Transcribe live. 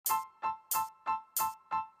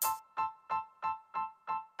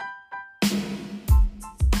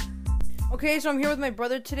Okay, so I'm here with my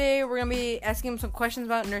brother today. We're gonna be asking him some questions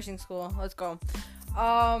about nursing school. Let's go.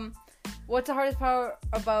 What's the hardest part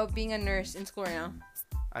about being a nurse in school right now?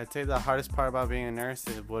 I'd say the hardest part about being a nurse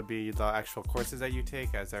would be the actual courses that you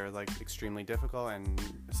take, as they're like extremely difficult and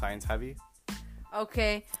science heavy.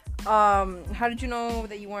 Okay. How did you know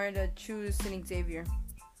that you wanted to choose St. Xavier?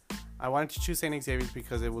 I wanted to choose St. Xavier's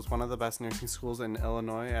because it was one of the best nursing schools in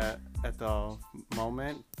Illinois at the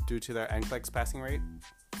moment due to their NCLEX passing rate.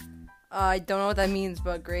 I don't know what that means,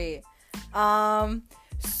 but great.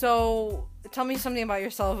 So tell me something about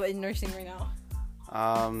yourself in nursing right now.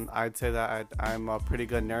 I'd say that I'm a pretty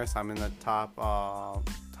good nurse. I'm in the top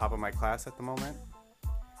of my class at the moment.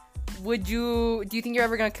 Do you think you're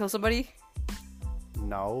ever gonna kill somebody?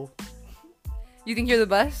 No. You think you're the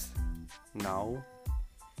best? No.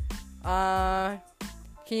 Can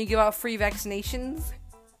you give out free vaccinations?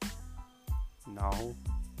 No.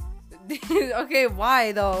 Okay,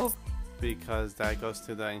 why though? Because that goes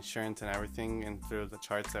to the insurance and everything, and through the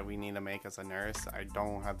charts that we need to make as a nurse. I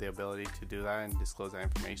don't have the ability to do that and disclose that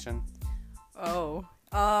information. Oh.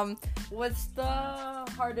 What's the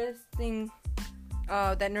hardest thing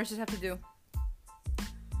that nurses have to do?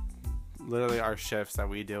 Literally our shifts that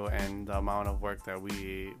we do and the amount of work that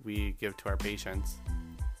we give to our patients.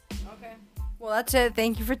 Okay. Well, that's it.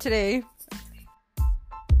 Thank you for today.